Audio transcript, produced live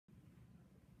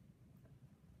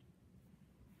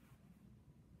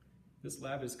This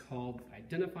lab is called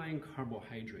Identifying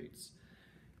Carbohydrates.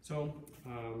 So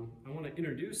I want to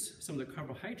introduce some of the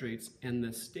carbohydrates and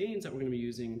the stains that we're going to be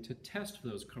using to test for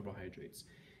those carbohydrates.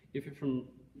 If you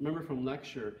remember from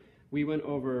lecture, we went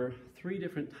over 3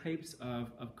 different types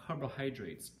of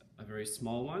carbohydrates. A very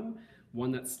small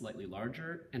one that's slightly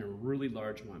larger, and a really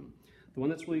large one. The one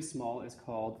that's really small is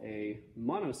called a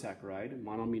monosaccharide,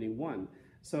 mono meaning one.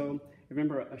 So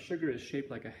remember, a sugar is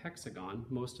shaped like a hexagon,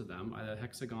 most of them, either a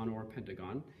hexagon or a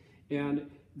pentagon. And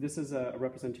this is a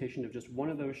representation of just one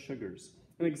of those sugars.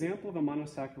 An example of a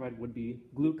monosaccharide would be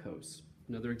glucose.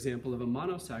 Another example of a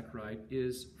monosaccharide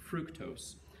is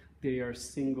fructose. They are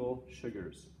single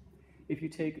sugars. If you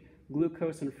take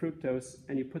glucose and fructose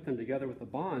and you put them together with a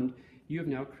bond, you have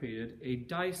now created a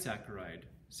disaccharide.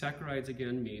 Saccharides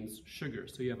again means sugar.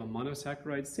 So you have a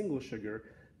monosaccharide, single sugar,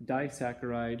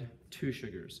 disaccharide, 2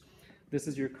 sugars. This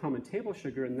is your common table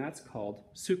sugar, and that's called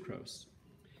sucrose.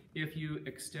 If you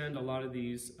extend a lot of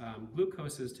these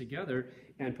glucoses together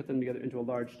and put them together into a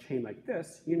large chain like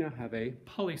this, you now have a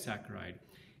polysaccharide.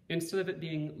 Instead of it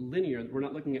being linear, we're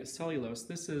not looking at cellulose,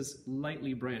 this is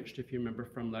lightly branched. If you remember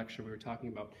from lecture, we were talking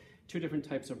about 2 different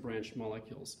types of branched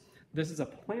molecules. This is a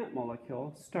plant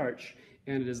molecule, starch,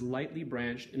 and it is lightly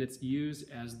branched, and it's used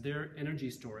as their energy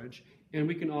storage. And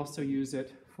we can also use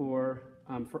it for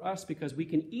us because we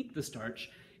can eat the starch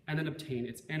and then obtain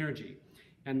its energy.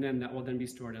 And then that will then be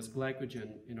stored as glycogen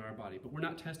in our body. But we're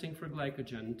not testing for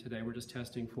glycogen today, we're just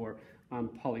testing for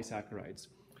polysaccharides.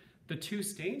 The 2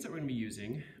 stains that we're going to be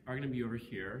using are going to be over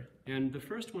here. And the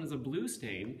first one is a blue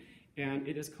stain, and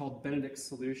it is called Benedict's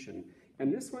solution.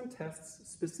 And this one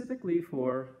tests specifically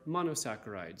for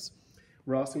monosaccharides.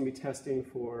 We're also going to be testing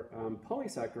for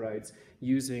polysaccharides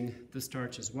using the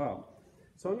starch as well.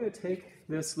 So I'm going to take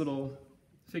this little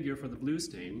figure for the blue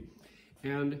stain,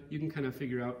 and you can kind of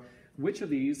figure out which of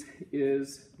these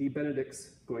is the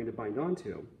Benedict's going to bind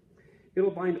onto.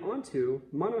 It'll bind onto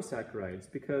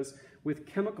monosaccharides because with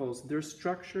chemicals, their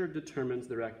structure determines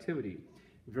their activity.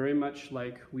 Very much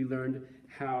like we learned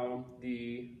how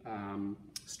the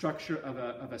structure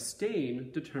of a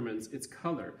stain determines its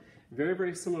color. Very,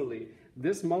 very similarly,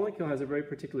 this molecule has a very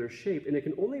particular shape, and it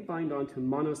can only bind onto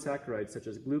monosaccharides such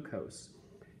as glucose.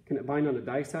 Can it bind onto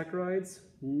disaccharides?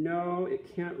 No,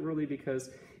 it can't really, because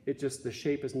the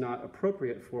shape is not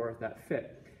appropriate for that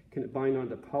fit. Can it bind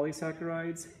onto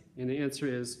polysaccharides? And the answer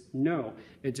is no,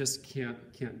 it just can't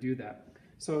do that.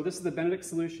 So this is the Benedict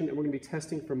solution, and we're going to be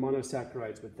testing for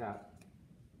monosaccharides with that.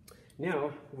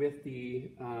 Now, with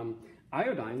the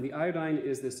iodine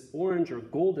is this orange or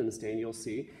golden stain you'll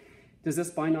see. Does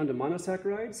this bind onto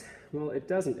monosaccharides? Well, it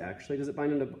doesn't actually. Does it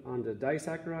bind onto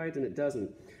disaccharides? And it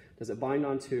doesn't. Does it bind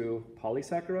onto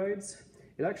polysaccharides?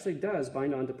 It actually does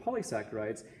bind onto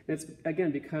polysaccharides, and it's,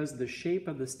 again, because the shape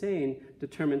of the stain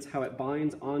determines how it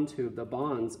binds onto the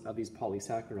bonds of these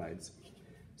polysaccharides.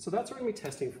 So that's what we're going to be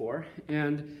testing for,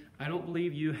 and I don't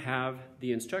believe you have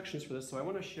the instructions for this, so I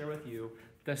want to share with you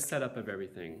the setup of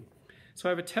everything. So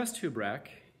I have a test tube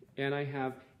rack, and I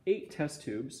have 8 test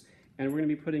tubes, and we're going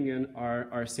to be putting in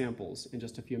our samples in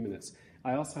just a few minutes.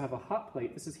 I also have a hot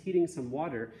plate. This is heating some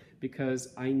water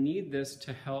because I need this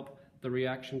to help the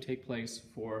reaction take place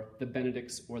for the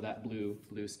Benedict's or that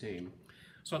blue stain.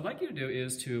 So what I'd like you to do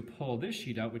is to pull this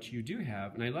sheet out, which you do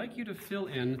have, and I'd like you to fill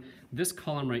in this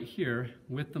column right here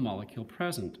with the molecule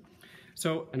present.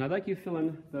 So, and I'd like you to fill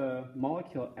in the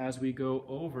molecule as we go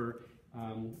over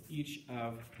each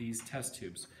of these test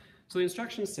tubes. So the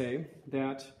instructions say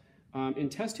that in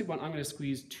test tube 1, I'm going to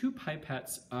squeeze 2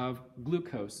 pipettes of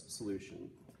glucose solution.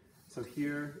 So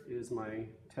here is my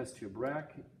test tube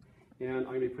rack, and I'm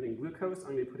going to be putting glucose.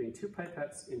 I'm going to be putting 2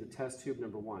 pipettes into test tube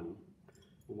number 1.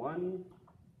 1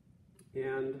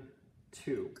 and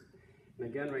 2. And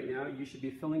again, right now, you should be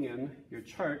filling in your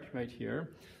chart right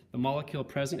here. The molecule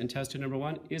present in test tube number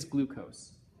 1 is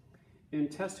glucose. In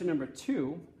test tube number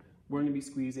 2, we're going to be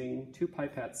squeezing 2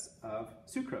 pipettes of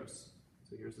sucrose.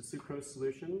 So here's the sucrose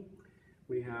solution.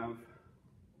 We have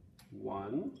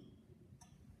 1,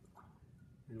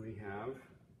 and we have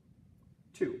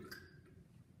 2.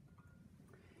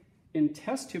 In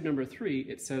test tube number 3,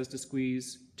 it says to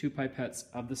squeeze 2 pipettes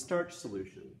of the starch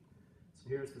solution. So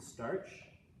here's the starch.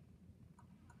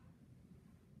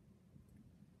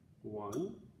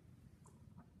 1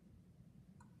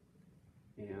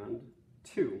 and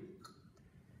 2.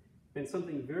 And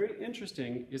something very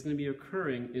interesting is going to be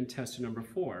occurring in test tube number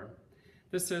 4.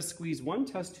 This says squeeze 1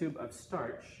 test tube of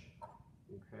starch,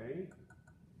 okay?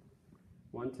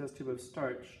 1 test tube of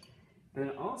starch. And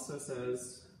it also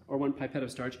says, or 1 pipette of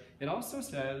starch, it also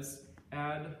says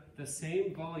add the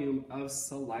same volume of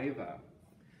saliva.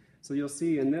 So you'll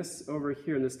see in this over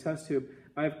here in this test tube,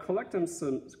 I've collected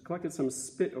some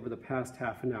spit over the past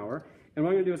half an hour. And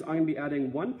what I'm going to do is I'm going to be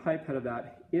adding 1 pipette of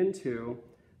that into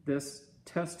this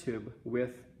test tube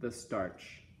with the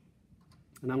starch.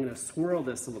 And I'm going to swirl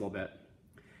this a little bit.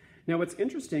 Now what's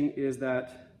interesting is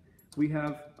that we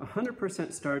have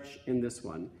 100% starch in this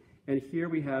one, and here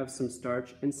we have some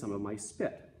starch in some of my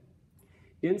spit.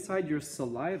 Inside your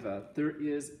saliva, there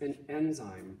is an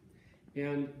enzyme,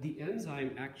 and the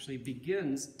enzyme actually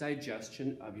begins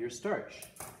digestion of your starch.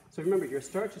 So remember, your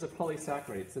starch is a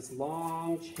polysaccharide. It's this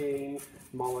long chain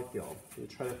molecule. You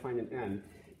try to find an end.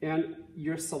 And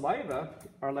your saliva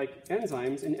are like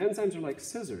enzymes, and enzymes are like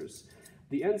scissors.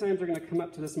 The enzymes are going to come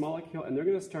up to this molecule, and they're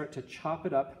going to start to chop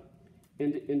it up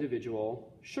into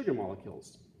individual sugar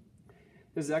molecules.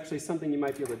 This is actually something you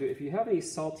might be able to do. If you have any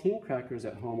saltine crackers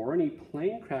at home or any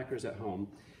plain crackers at home,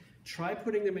 try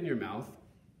putting them in your mouth.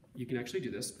 You can actually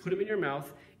do this. Put them in your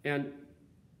mouth and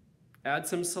add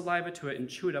some saliva to it and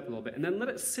chew it up a little bit, and then let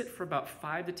it sit for about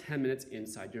 5 to 10 minutes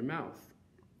inside your mouth.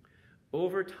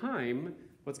 Over time,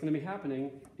 what's going to be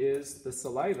happening is the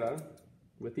saliva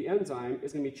with the enzyme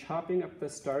is going to be chopping up the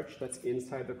starch that's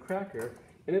inside the cracker,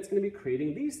 and it's going to be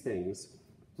creating these things.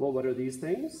 Well, what are these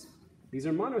things? These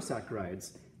are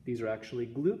monosaccharides. These are actually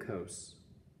glucose.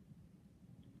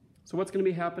 So what's going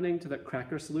to be happening to that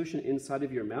cracker solution inside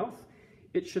of your mouth?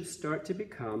 It should start to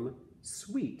become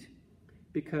sweet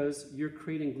because you're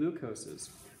creating glucoses.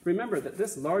 Remember that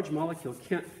this large molecule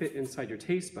can't fit inside your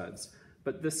taste buds,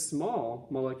 but this small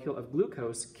molecule of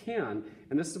glucose can,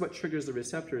 and this is what triggers the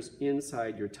receptors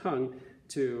inside your tongue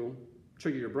to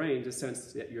trigger your brain to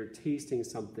sense that you're tasting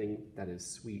something that is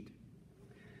sweet.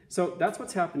 So that's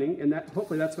what's happening, and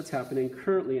hopefully that's what's happening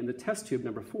currently in the test tube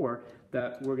number 4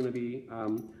 that we're going to be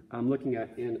looking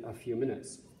at in a few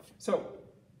minutes. So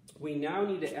we now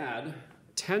need to add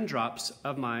 10 drops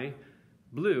of my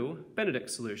blue Benedict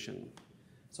solution.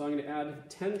 So I'm going to add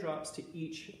 10 drops to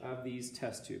each of these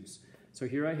test tubes. So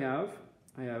here I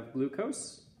have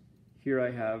glucose, here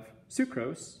I have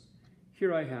sucrose,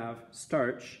 here I have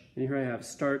starch, and here I have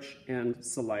starch and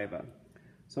saliva.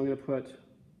 So I'm going to put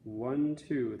 1,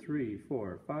 2, 3,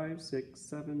 4, 5, 6,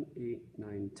 7, 8,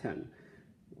 9, 10.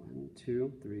 1,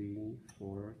 2, 3,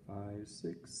 4, 5,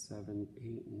 6, 7,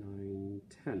 8, 9,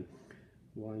 10.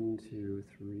 1, 2,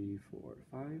 3, 4,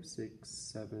 5, 6,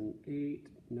 7, 8,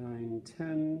 9,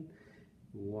 10.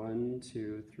 1,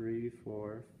 2, 3,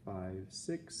 4, 5,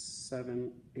 6,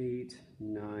 7, 8,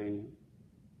 9,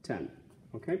 10.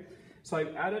 Okay? So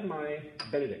I've added my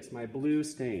Benedicts, my blue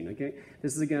stain. Okay?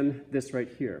 This is again this right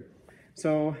here.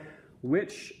 So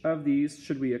which of these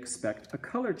should we expect a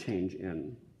color change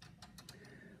in?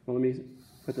 Well, let me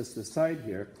put this to the side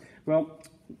here. Well,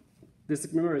 this,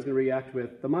 remember, is going to react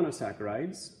with the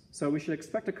monosaccharides. So we should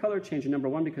expect a color change in number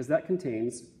 1 because that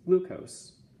contains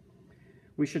glucose.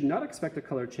 We should not expect a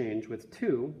color change with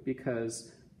 2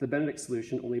 because the Benedict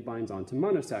solution only binds onto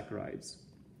monosaccharides.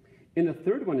 In the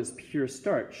third one is pure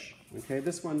starch. Okay,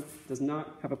 this one does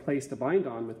not have a place to bind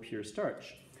on with pure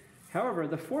starch. However,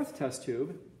 the fourth test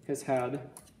tube has had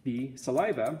the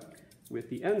saliva with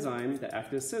the enzyme that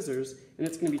acts as scissors, and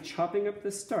it's going to be chopping up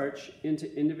the starch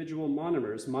into individual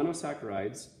monomers,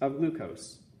 monosaccharides, of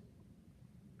glucose.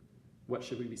 What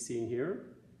should we be seeing here?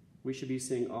 We should be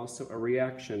seeing also a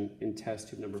reaction in test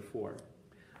tube number 4.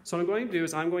 So what I'm going to do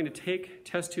is I'm going to take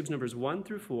test tubes numbers 1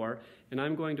 through 4, and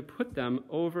I'm going to put them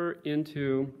over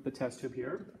into the test tube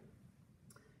here.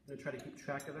 I'm going to try to keep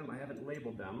track of them. I haven't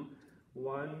labeled them.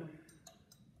 1,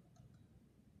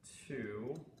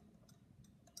 2,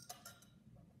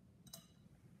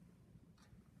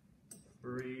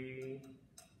 3,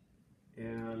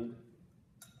 and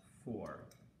 4.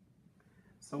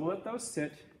 So we'll let those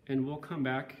sit, and we'll come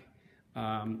back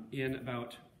in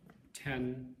about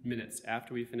 10 minutes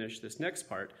after we finish this next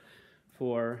part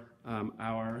for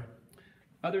our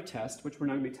other test, which we're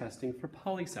now going to be testing for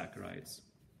polysaccharides.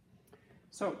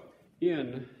 So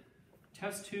in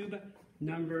test tube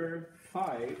number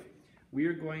 5, we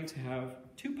are going to have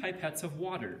 2 pipettes of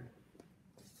water.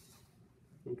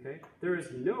 Okay, there is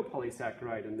no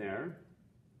polysaccharide in there.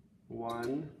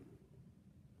 1,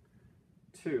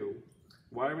 2.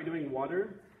 Why are we doing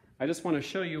water? I just want to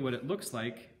show you what it looks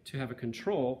like to have a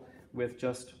control with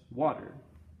just water.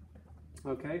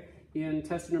 Okay, in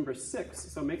test number 6,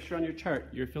 so make sure on your chart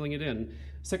you're filling it in.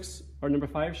 6, or number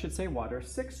 5 should say water,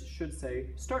 6 should say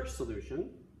starch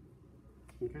solution.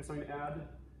 Okay, so I'm going to add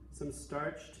some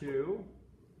starch to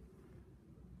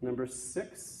number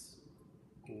 6.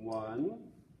 1,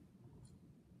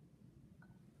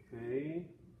 okay,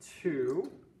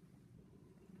 2.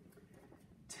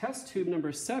 Test tube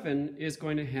number 7 is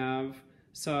going to have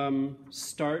some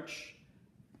starch,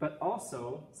 but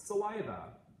also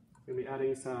saliva. I'm going to be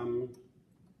adding some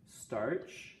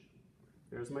starch.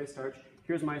 There's my starch.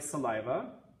 Here's my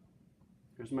saliva.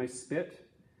 Here's my spit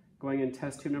going in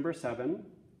test tube number 7.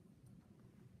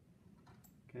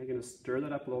 Okay, I'm going to stir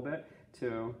that up a little bit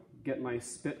to get my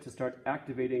spit to start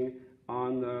activating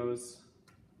on those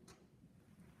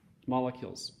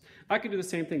molecules. I could do the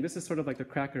same thing. This is sort of like the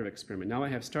cracker experiment. Now I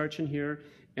have starch in here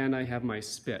and I have my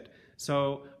spit.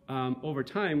 So over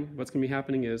time, what's going to be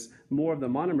happening is more of the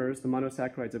monomers, the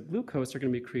monosaccharides of glucose, are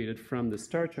going to be created from the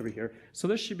starch over here. So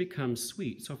this should become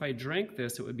sweet. So if I drank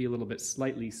this, it would be a little bit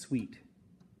slightly sweet.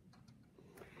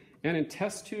 And in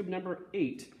test tube number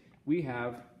 8, we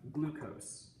have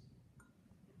glucose.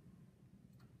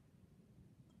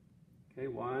 Okay,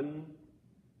 1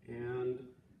 and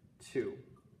 2.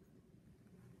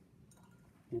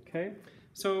 Okay,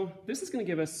 so this is going to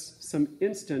give us some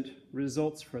instant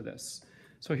results for this.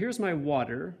 So here's my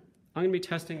water. I'm going to be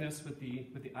testing this with the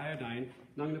iodine,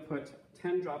 and I'm going to put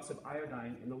 10 drops of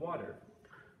iodine in the water.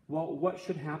 Well, what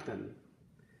should happen?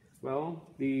 Well,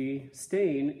 the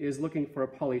stain is looking for a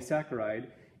polysaccharide,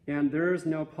 and there's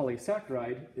no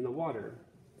polysaccharide in the water.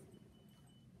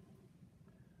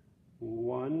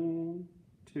 1,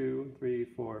 2, 3,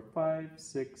 4, 5,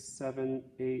 6, 7,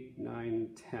 8, 9,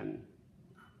 10.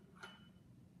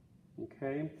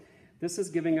 Okay, this is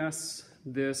giving us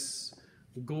this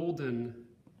golden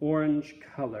orange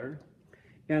color,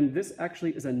 and this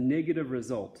actually is a negative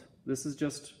result. This is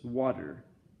just water.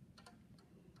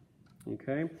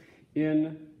 Okay,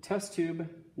 in test tube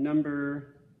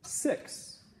number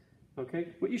 6, okay,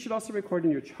 what you should also record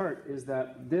in your chart is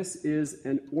that this is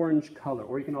an orange color,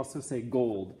 or you can also say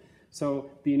gold. So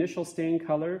the initial stain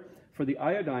color for the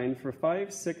iodine for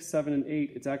 5, 6, 7, and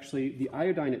 8, it's actually, the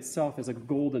iodine itself is a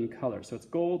golden color. So it's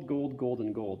gold, gold, gold,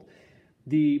 and gold.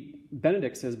 The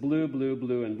Benedict says blue, blue,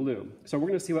 blue, and blue. So we're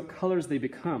going to see what colors they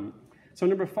become. So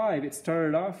number 5, it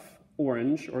started off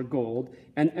orange or gold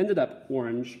and ended up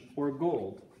orange or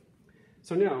gold.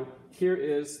 So now, here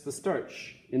is the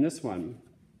starch in this one.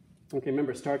 Okay,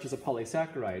 remember, starch is a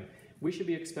polysaccharide. We should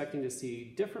be expecting to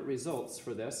see different results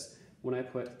for this when I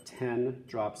put 10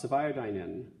 drops of iodine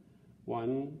in.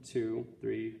 1, 2,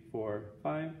 3, 4,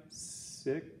 5,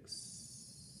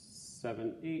 6,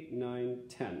 7, 8, 9,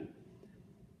 10.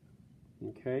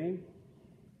 Okay.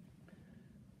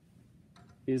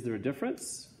 Is there a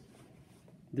difference?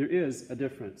 There is a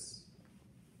difference.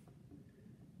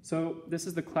 So this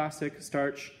is the classic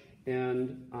starch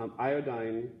and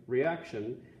iodine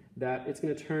reaction, that it's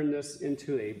going to turn this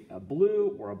into a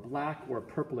blue or a black or a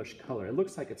purplish color. It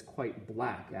looks like it's quite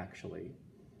black, actually.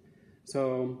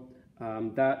 So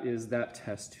that is that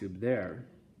test tube there.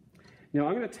 Now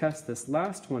I'm going to test this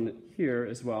last one here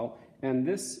as well, and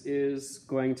this is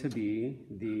going to be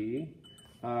the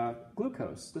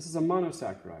glucose. This is a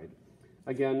monosaccharide.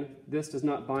 Again, this does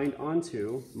not bind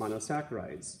onto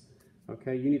monosaccharides.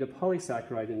 Okay, you need a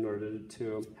polysaccharide in order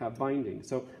to have binding.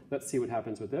 So let's see what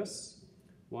happens with this.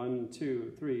 1,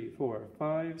 2, 3, 4,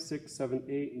 5, 6, 7,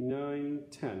 8, 9,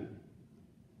 10. I'm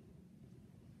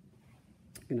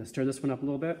going to stir this one up a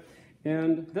little bit.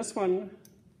 And this one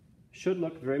should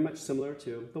look very much similar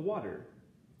to the water.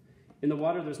 In the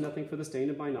water, there's nothing for the stain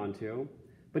to bind onto.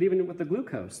 But even with the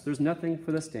glucose, there's nothing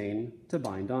for the stain to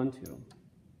bind onto.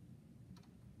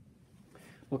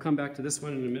 We'll come back to this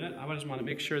one in a minute. I just want to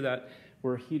make sure that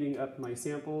we're heating up my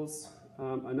samples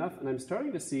enough, and I'm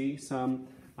starting to see some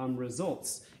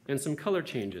results and some color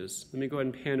changes. Let me go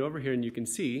ahead and pan over here, and you can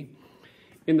see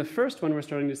in the first one we're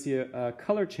starting to see a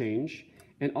color change,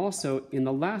 and also in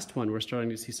the last one we're starting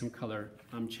to see some color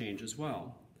change as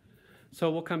well. So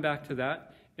we'll come back to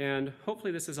that, and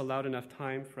hopefully this has allowed enough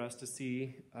time for us to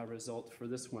see a result for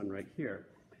this one right here.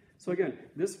 So again,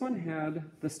 this one had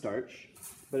the starch,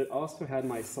 but it also had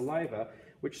my saliva,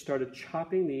 which started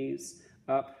chopping these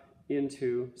up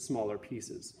into smaller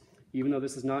pieces. Even though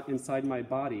this is not inside my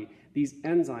body, these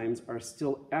enzymes are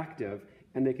still active,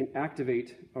 and they can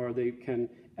activate, or they can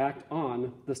act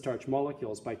on the starch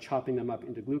molecules by chopping them up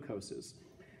into glucoses.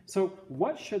 So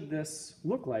what should this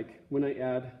look like when I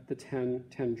add the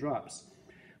 10 drops?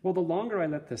 Well, the longer I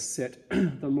let this sit,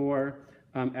 the more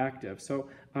active. So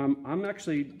I'm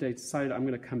actually decided I'm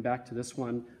going to come back to this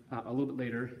one a little bit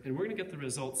later, and we're going to get the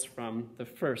results from the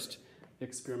first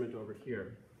experiment over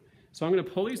here. So I'm going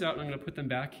to pull these out, and I'm going to put them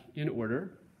back in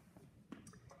order.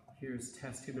 Here's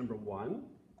test tube number 1.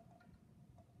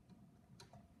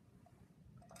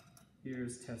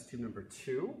 Here's test tube number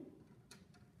 2.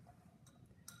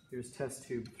 Here's test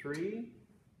tube 3.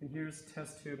 And here's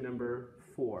test tube number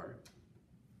 4.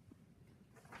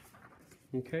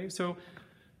 Okay, so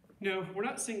Now, we're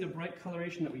not seeing the bright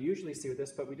coloration that we usually see with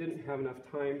this, but we didn't have enough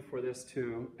time for this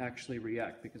to actually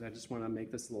react because I just want to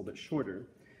make this a little bit shorter.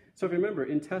 So if you remember,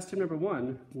 in test tube number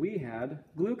 1, we had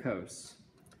glucose.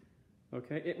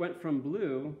 Okay, it went from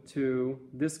blue to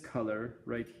this color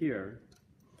right here.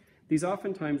 These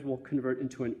oftentimes will convert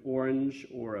into an orange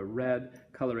or a red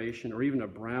coloration or even a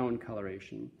brown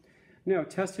coloration. Now,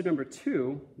 test tube number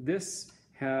 2, this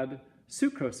had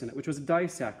sucrose in it, which was a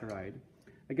disaccharide.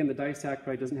 Again, the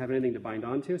disaccharide doesn't have anything to bind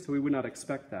onto, so we would not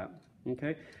expect that.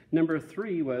 Okay. Number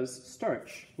 3 was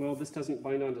starch. Well, this doesn't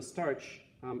bind onto starch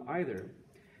either.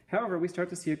 However, we start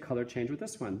to see a color change with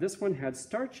this one. This one had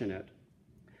starch in it,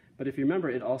 but if you remember,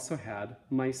 it also had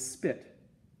my spit.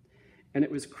 And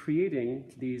it was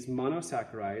creating these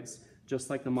monosaccharides, just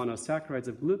like the monosaccharides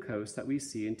of glucose that we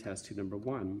see in test tube number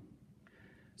 1.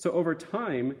 So over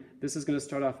time, this is going to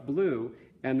start off blue,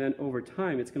 and then over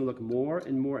time, it's going to look more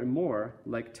and more and more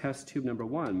like test tube number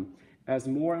 1, as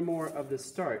more and more of the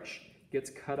starch gets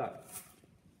cut up.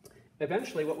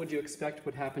 Eventually, what would you expect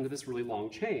would happen to this really long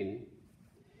chain?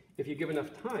 If you give enough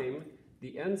time,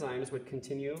 the enzymes would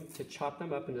continue to chop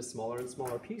them up into smaller and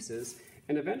smaller pieces,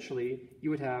 and eventually, you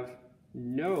would have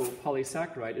no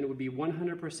polysaccharide, and it would be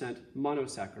 100%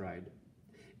 monosaccharide.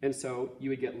 And so you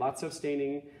would get lots of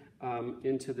staining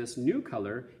into this new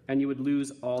color, and you would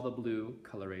lose all the blue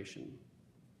coloration.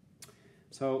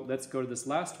 So let's go to this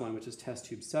last one, which is test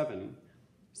tube 7.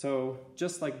 So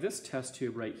just like this test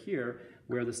tube right here,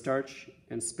 where the starch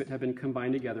and spit have been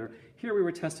combined together, here we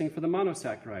were testing for the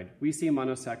monosaccharide. We see a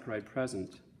monosaccharide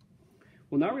present.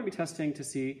 Well, now we're going to be testing to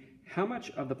see how much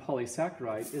of the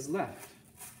polysaccharide is left.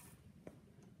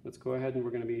 Let's go ahead and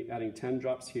we're going to be adding 10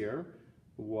 drops here.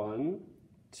 1,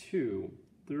 2,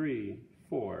 3,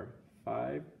 4,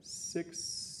 5, 6,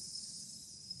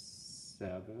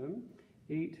 7,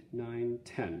 8, 9,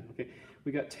 10. Okay,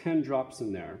 we got 10 drops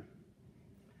in there.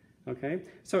 Okay,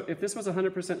 so if this was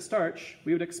 100% starch,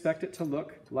 we would expect it to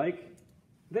look like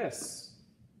this.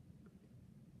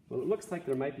 Well, it looks like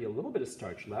there might be a little bit of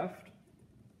starch left,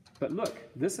 but look,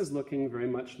 this is looking very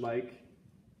much like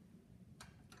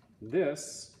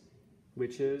this,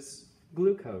 which is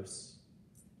glucose.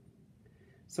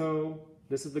 So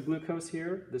this is the glucose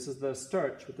here, this is the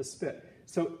starch with the spit.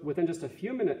 So within just a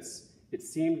few minutes, it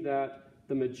seemed that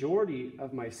the majority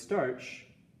of my starch,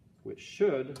 which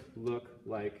should look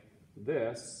like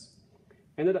this,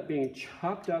 ended up being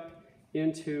chopped up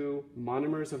into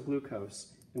monomers of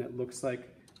glucose, and it looks like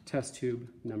test tube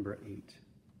number 8.